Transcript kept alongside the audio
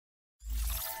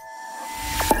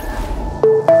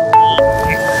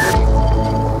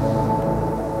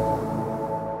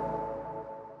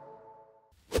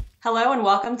Hello and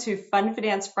welcome to Fund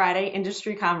Finance Friday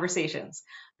Industry Conversations.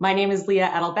 My name is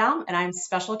Leah Edelboim and I'm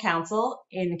special counsel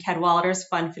in Cadwalader's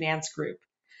Fund Finance Group.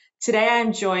 Today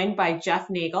I'm joined by Jeff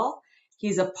Nagle.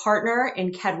 He's a partner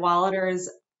in Cadwalader's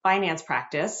finance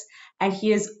practice and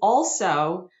he is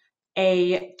also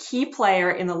a key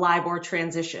player in the LIBOR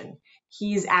transition.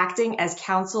 He's acting as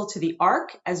counsel to the ARRC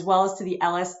as well as to the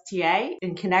LSTA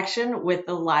in connection with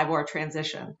the LIBOR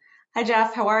transition. Hi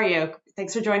Jeff, how are you?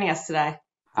 Thanks for joining us today.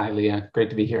 Hi, Leah. Great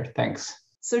to be here. Thanks.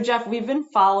 So, Jeff, we've been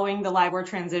following the LIBOR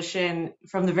transition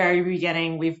from the very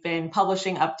beginning. We've been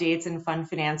publishing updates in Fund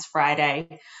Finance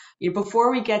Friday. Before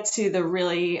we get to the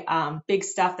really big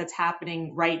stuff that's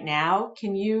happening right now,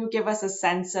 can you give us a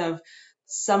sense of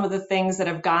some of the things that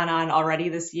have gone on already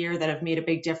this year that have made a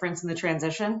big difference in the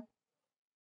transition?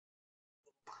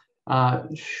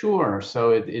 Sure.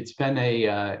 So it's been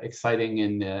a exciting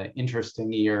and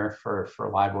interesting year for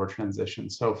LIBOR transition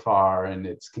so far, and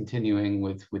it's continuing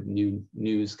with new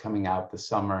news coming out this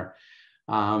summer.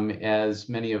 As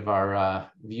many of our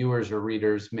viewers or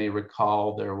readers may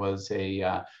recall, there was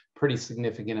a pretty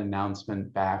significant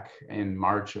announcement back in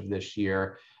March of this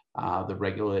year. The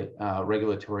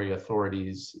regulatory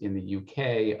authorities in the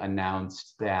UK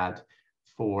announced that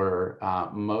for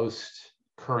most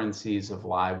currencies of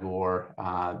LIBOR,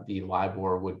 the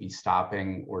LIBOR would be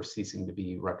stopping or ceasing to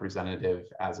be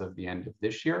representative as of the end of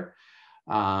this year.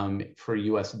 For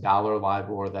US dollar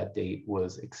LIBOR, that date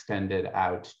was extended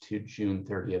out to June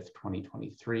 30th,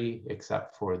 2023,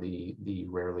 except for the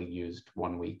rarely used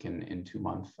 1 week and 2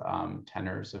 month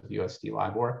tenors of USD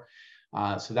LIBOR.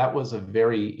 So that was a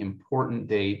very important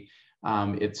date.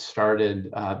 It started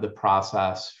the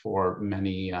process for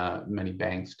many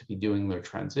banks to be doing their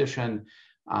transition.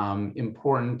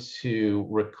 Important to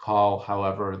recall,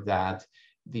 however, that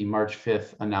the March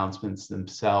 5th announcements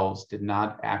themselves did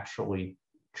not actually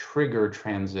trigger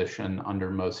transition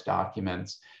under most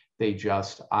documents. They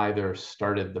just either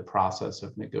started the process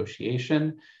of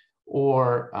negotiation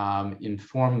or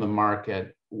informed the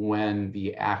market when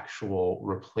the actual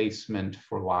replacement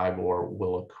for LIBOR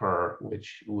will occur,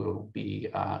 which will be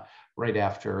right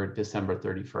after December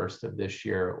 31st of this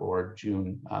year or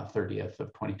June 30th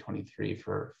of 2023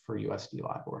 for USD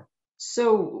LIBOR.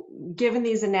 So given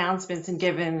these announcements and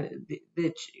given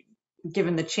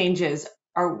the changes,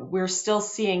 we're still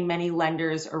seeing many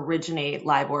lenders originate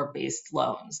LIBOR-based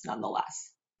loans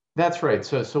nonetheless? That's right.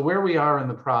 So where we are in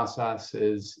the process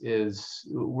is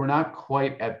we're not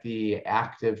quite at the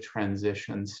active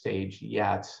transition stage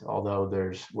yet, although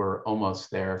we're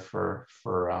almost there for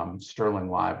sterling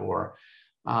LIBOR.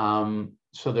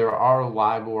 So there are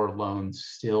LIBOR loans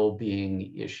still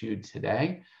being issued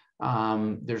today.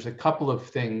 There's a couple of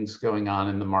things going on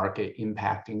in the market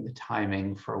impacting the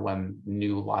timing for when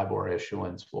new LIBOR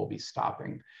issuance will be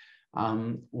stopping.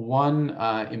 One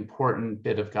important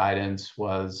bit of guidance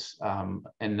was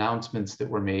announcements that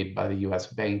were made by the US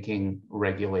banking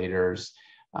regulators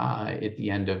at the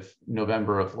end of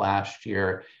November of last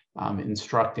year,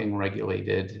 instructing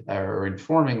regulated or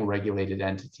informing regulated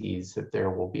entities that there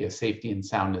will be a safety and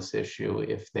soundness issue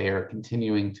if they are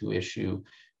continuing to issue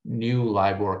new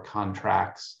LIBOR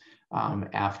contracts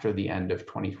after the end of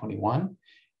 2021.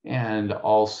 And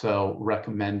also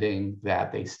recommending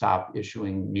that they stop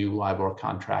issuing new LIBOR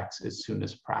contracts as soon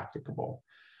as practicable.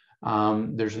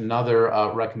 There's another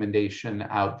recommendation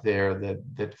out there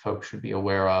that folks should be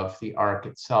aware of. The ARRC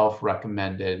itself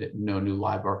recommended no new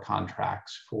LIBOR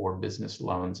contracts for business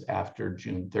loans after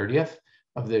June 30th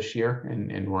of this year,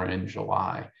 and we're in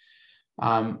July.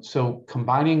 So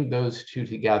combining those two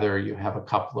together, you have a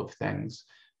couple of things.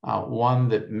 One,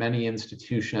 that many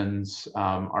institutions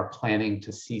are planning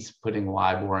to cease putting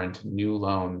LIBOR into new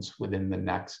loans within the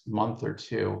next month or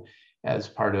two as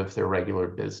part of their regular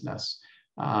business.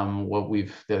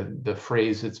 The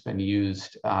phrase that's been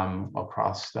used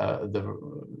across a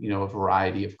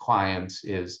variety of clients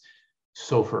is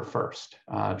SOFR first,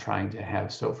 trying to have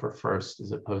SOFR first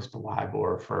as opposed to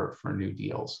LIBOR for new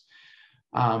deals.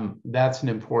 That's an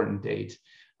important date.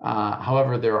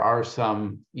 However, there are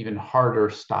some even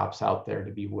harder stops out there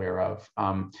to be aware of.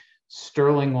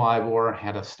 Sterling LIBOR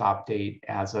had a stop date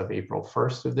as of April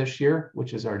 1st of this year,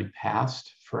 which is already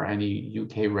passed for any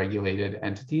UK regulated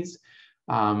entities.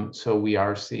 So we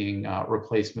are seeing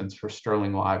replacements for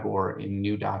sterling LIBOR in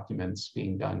new documents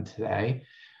being done today.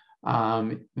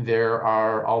 There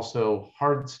are also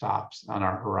hard stops on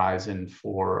our horizon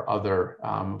for other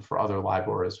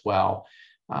LIBOR as well.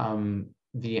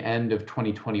 The end of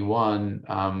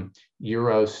 2021,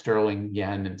 Euro, Sterling,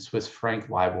 Yen, and Swiss franc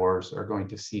LIBORs are going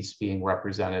to cease being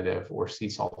representative or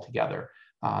cease altogether.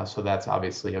 So that's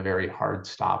obviously a very hard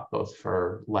stop, both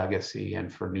for legacy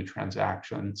and for new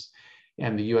transactions.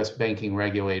 And the US banking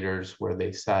regulators, where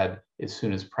they said as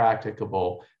soon as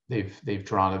practicable, they've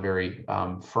drawn a very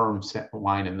firm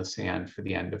line in the sand for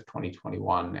the end of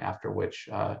 2021, after which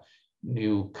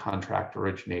new contract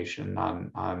origination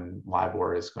on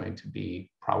LIBOR is going to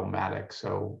be problematic.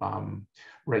 So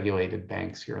regulated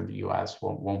banks here in the US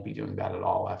won't be doing that at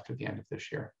all after the end of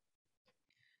this year.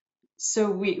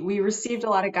 So we received a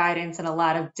lot of guidance and a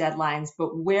lot of deadlines,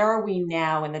 but where are we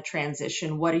now in the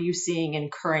transition? What are you seeing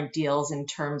in current deals in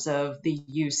terms of the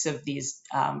use of these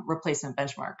replacement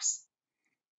benchmarks?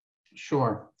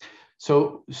 Sure.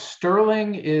 So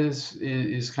sterling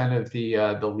is kind of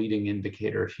the leading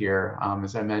indicator here.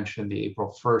 As I mentioned, the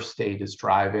April 1st date is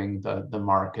driving the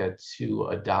market to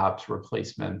adopt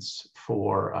replacements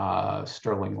for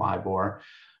sterling LIBOR.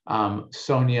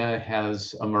 SONIA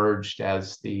has emerged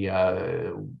as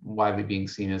the widely being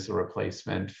seen as a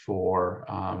replacement for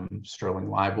sterling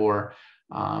LIBOR.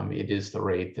 It is the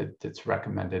rate that's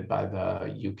recommended by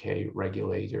the UK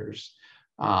regulators.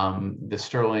 The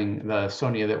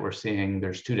SONIA that we're seeing,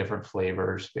 there's two different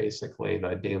flavors, basically.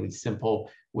 The Daily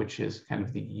Simple, which is kind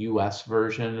of the US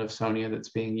version of SONIA that's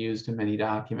being used in many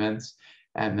documents.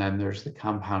 And then there's the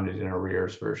compounded in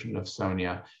arrears version of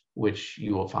SONIA, which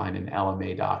you will find in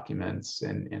LMA documents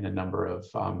and a number of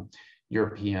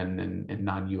European and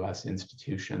non-US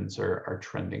institutions are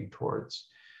trending towards.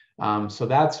 So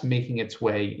that's making its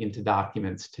way into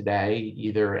documents today,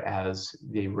 either as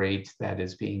the rate that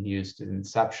is being used at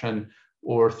inception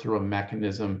or through a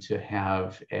mechanism to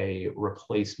have a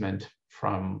replacement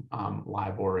from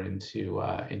LIBOR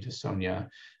into SONIA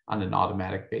on an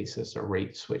automatic basis or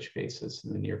rate switch basis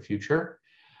in the near future.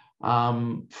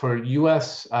 For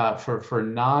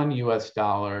non-US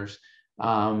dollars,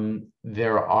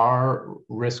 there are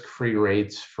risk-free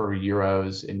rates for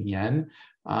euros and yen.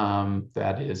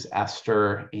 That is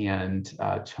Ester and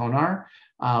Tonar.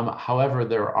 However,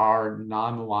 there are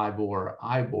non-LIBOR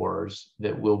IBORs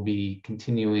that will be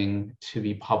continuing to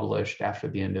be published after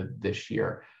the end of this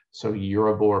year. So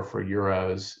Euribor for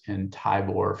euros and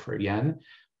Tibor for yen.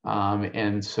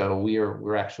 And so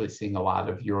we're actually seeing a lot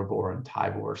of Euribor and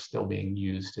Tibor still being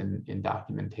used in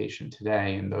documentation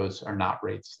today, and those are not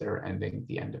rates that are ending at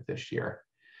the end of this year.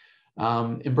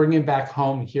 And bringing back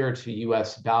home here to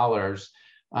US dollars,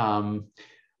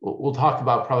 we'll talk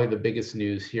about probably the biggest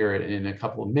news here in a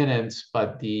couple of minutes,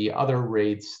 but the other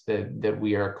rates that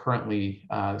we are currently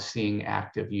seeing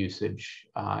active usage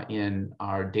in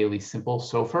our Daily Simple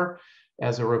SOFR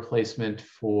as a replacement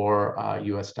for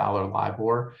US dollar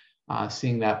LIBOR,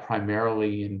 seeing that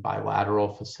primarily in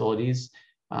bilateral facilities.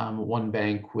 One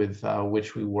bank with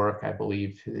which we work, I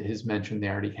believe, has mentioned they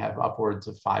already have upwards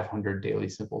of 500 Daily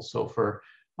Simple SOFR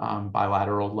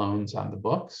bilateral loans on the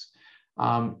books.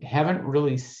 Haven't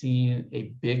really seen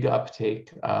a big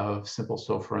uptake of Simple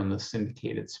SOFR in the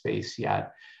syndicated space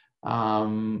yet.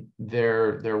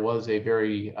 There was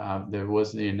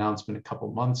the announcement a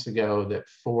couple months ago that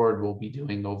Ford will be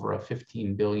doing over a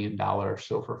 $15 billion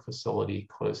SOFR facility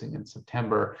closing in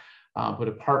September. But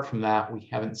apart from that, we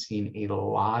haven't seen a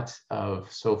lot of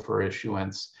SOFR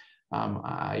issuance.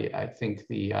 I think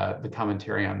the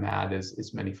commentary on that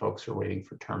is many folks are waiting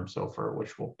for Term SOFR,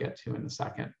 which we'll get to in a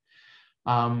second.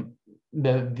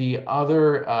 The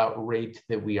other rate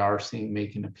that we are seeing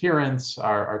make an appearance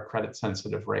are credit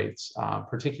sensitive rates,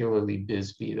 particularly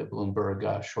BSBY, the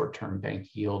Bloomberg short-term bank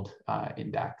yield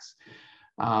index.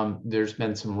 There's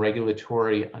been some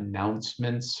regulatory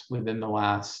announcements within the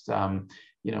last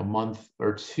month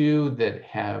or two that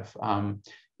have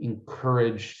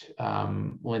encouraged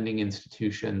lending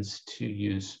institutions to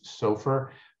use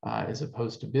SOFR as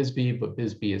opposed to BSBY, but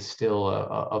BSBY is still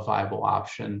a viable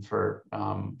option for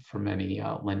many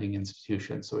lending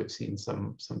institutions. So we've seen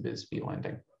some BSBY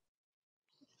lending.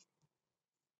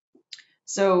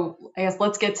 So I guess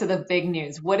let's get to the big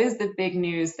news. What is the big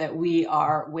news that we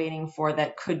are waiting for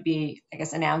that could be, I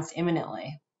guess, announced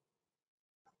imminently?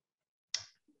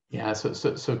 Yeah, so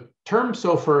Term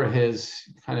SOFR has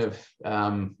kind of,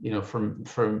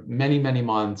 for many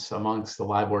months amongst the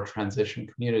LIBOR transition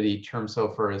community, Term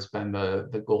SOFR has been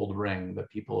the gold ring that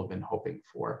people have been hoping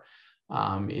for.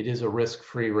 It is a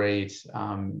risk-free rate.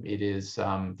 It is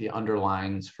the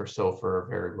underlyings for SOFR are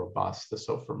very robust, the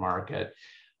SOFR market.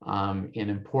 And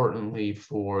importantly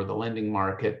for the lending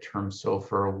market, Term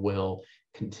SOFR will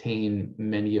contain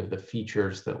many of the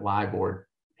features that LIBOR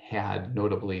had,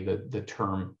 notably the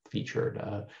term featured,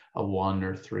 a 1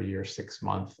 or 3 or 6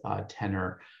 month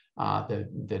tenor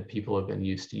that people have been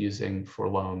used to using for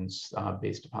loans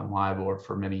based upon LIBOR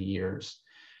for many years.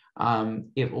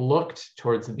 It looked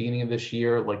towards the beginning of this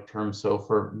year like Term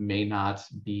SOFR may not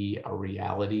be a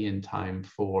reality in time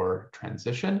for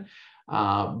transition,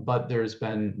 but there's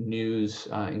been news,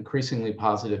 increasingly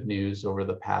positive news over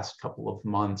the past couple of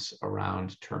months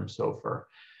around Term SOFR.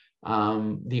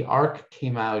 The ARRC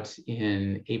came out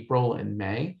in April and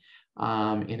May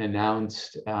and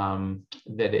announced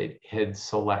that it had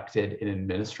selected an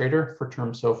administrator for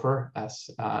Term SOFR as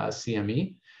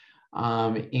CME.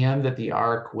 And that the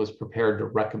ARRC was prepared to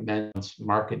recommend once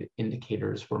market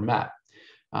indicators were met.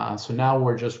 So now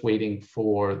we're just waiting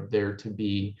for there to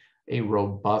be a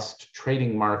robust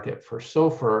trading market for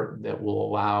SOFR that will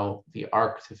allow the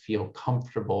ARRC to feel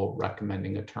comfortable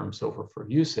recommending a Term SOFR for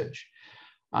usage.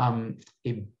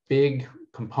 A big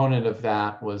component of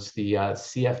that was the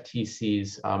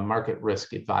CFTC's Market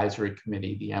Risk Advisory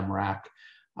Committee, the MRAC,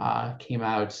 came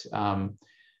out,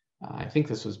 I think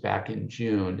this was back in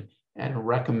June, and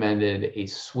recommended a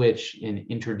switch in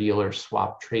interdealer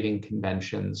swap trading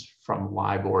conventions from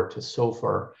LIBOR to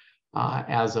SOFR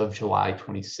as of July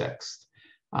 26th.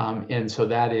 And so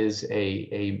that is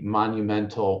a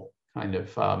monumental kind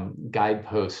of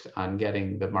guidepost on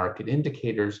getting the market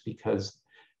indicators, because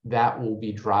that will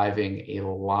be driving a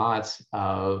lot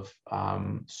of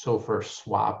SOFR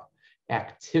swap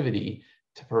activity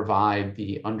to provide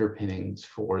the underpinnings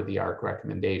for the ARRC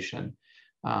recommendation.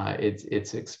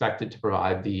 It's expected to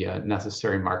provide the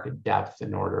necessary market depth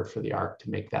in order for the ARRC to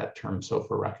make that Term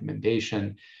SOFR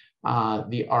recommendation.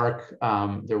 The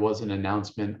ARRC, there was an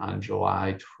announcement on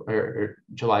July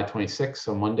 26th,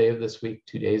 so Monday of this week,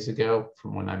 2 days ago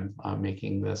from when I'm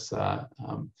making this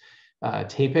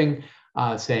taping,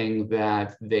 saying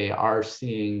that they are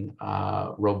seeing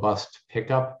robust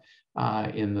pickup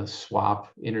in the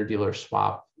interdealer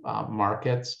swap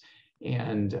markets,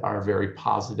 and are very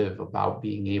positive about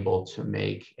being able to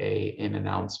make an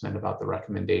announcement about the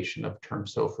recommendation of Term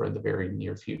SOFR in the very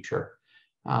near future.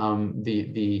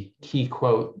 The key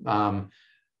quote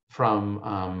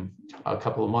from a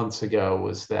couple of months ago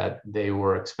was that they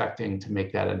were expecting to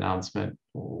make that announcement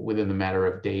within the matter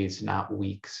of days, not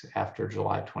weeks, after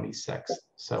July 26th.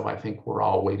 So I think we're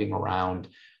all waiting around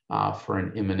for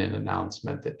an imminent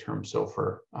announcement that Term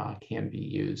SOFR can be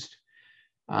used.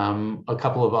 A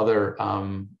couple of other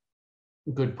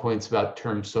good points about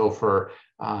Term SOFR.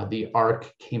 The ARRC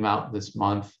came out this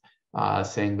month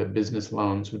saying that business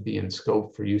loans would be in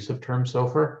scope for use of Term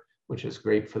SOFR, which is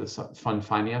great for the fund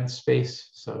finance space.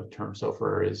 So Term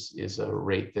SOFR is a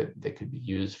rate that could be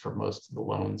used for most of the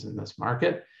loans in this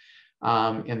market.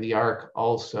 And the ARRC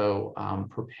also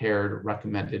prepared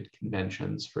recommended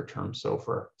conventions for Term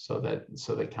SOFR so that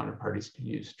counterparties could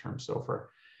use Term SOFR.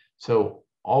 So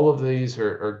all of these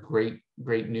are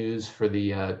great news for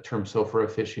the Term SOFR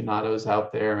aficionados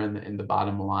out there, and the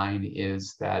bottom line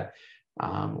is that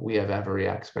we have every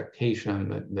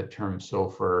expectation that Term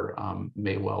SOFR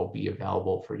may well be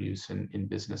available for use in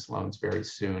business loans very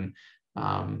soon,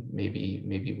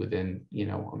 maybe within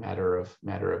a matter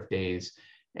of days,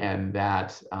 and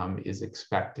that is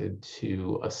expected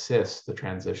to assist the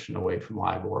transition away from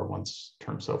LIBOR once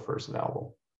Term SOFR is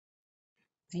available.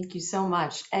 Thank you so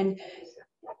much. And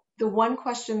the one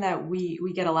question that we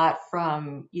get a lot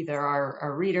from either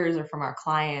our readers or from our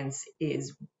clients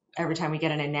is every time we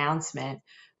get an announcement,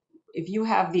 if you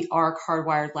have the ARRC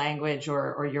hardwired language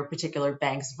or your particular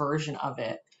bank's version of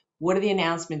it, what do the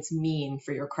announcements mean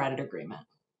for your credit agreement?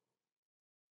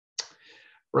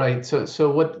 Right. So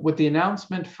what the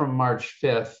announcement from March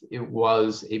 5th, it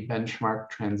was a benchmark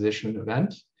transition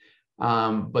event.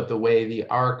 But the way the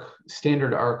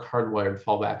standard ARRC hardwired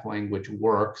fallback language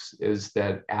works is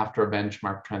that after a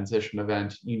benchmark transition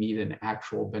event, you need an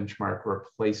actual benchmark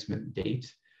replacement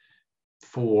date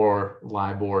for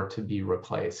LIBOR to be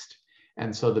replaced.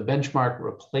 And so the benchmark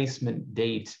replacement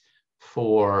date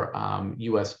for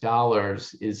US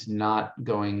dollars is not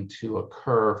going to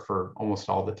occur for almost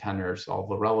all the tenors, all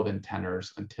the relevant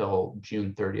tenors, until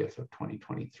June 30th of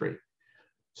 2023.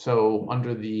 So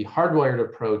under the hardwired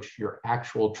approach, your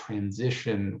actual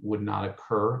transition would not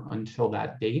occur until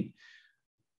that date,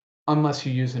 unless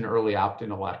you use an early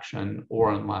opt-in election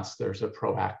or unless there's a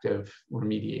proactive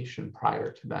remediation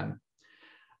prior to then.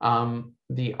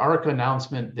 The ARRC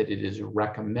announcement that it is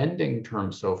recommending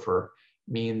Term SOFR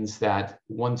means that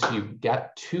once you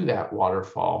get to that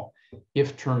waterfall,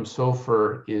 if Term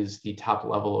SOFR is the top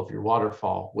level of your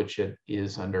waterfall, which it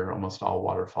is under almost all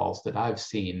waterfalls that I've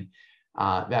seen,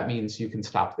 that means you can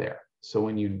stop there. So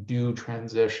when you do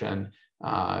transition,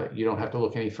 you don't have to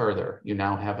look any further. You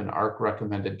now have an ARRC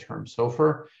recommended Term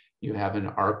SOFR. You have an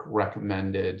ARRC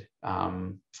recommended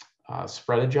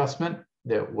spread adjustment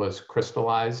that was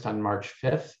crystallized on March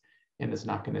 5th, and is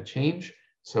not going to change.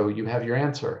 So you have your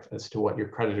answer as to what your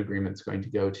credit agreement is going to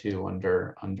go to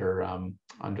under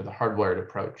the hardwired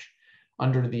approach.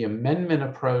 Under the amendment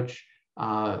approach,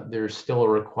 there's still a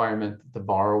requirement that the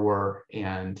borrower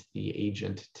and the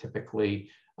agent typically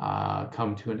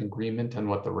come to an agreement on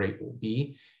what the rate will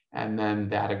be. And then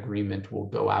that agreement will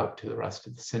go out to the rest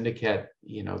of the syndicate.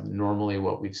 Normally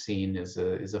what we've seen is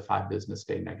a 5 business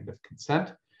day negative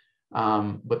consent.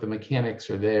 But the mechanics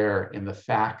are there, and the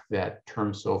fact that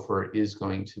Term SOFR is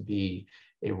going to be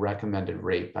a recommended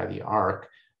rate by the ARRC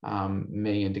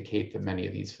may indicate that many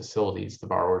of these facilities, the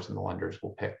borrowers and the lenders,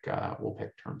 will pick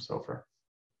Term SOFR.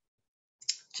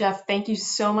 Jeff, thank you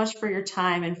so much for your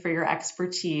time and for your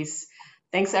expertise.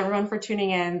 Thanks everyone for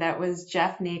tuning in. That was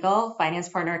Jeff Nagle, finance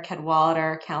partner at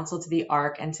Cadwalader, counsel to the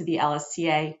ARRC and to the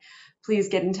LSTA. Please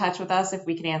get in touch with us if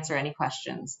we can answer any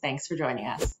questions. Thanks for joining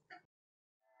us.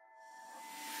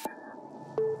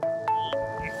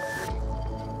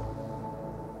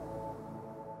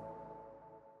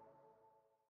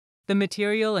 The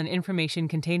material and information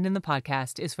contained in the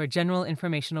podcast is for general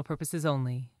informational purposes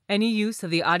only. Any use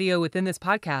of the audio within this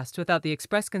podcast without the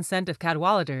express consent of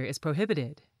Cadwalader is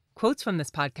prohibited. Quotes from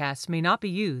this podcast may not be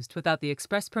used without the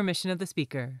express permission of the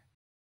speaker.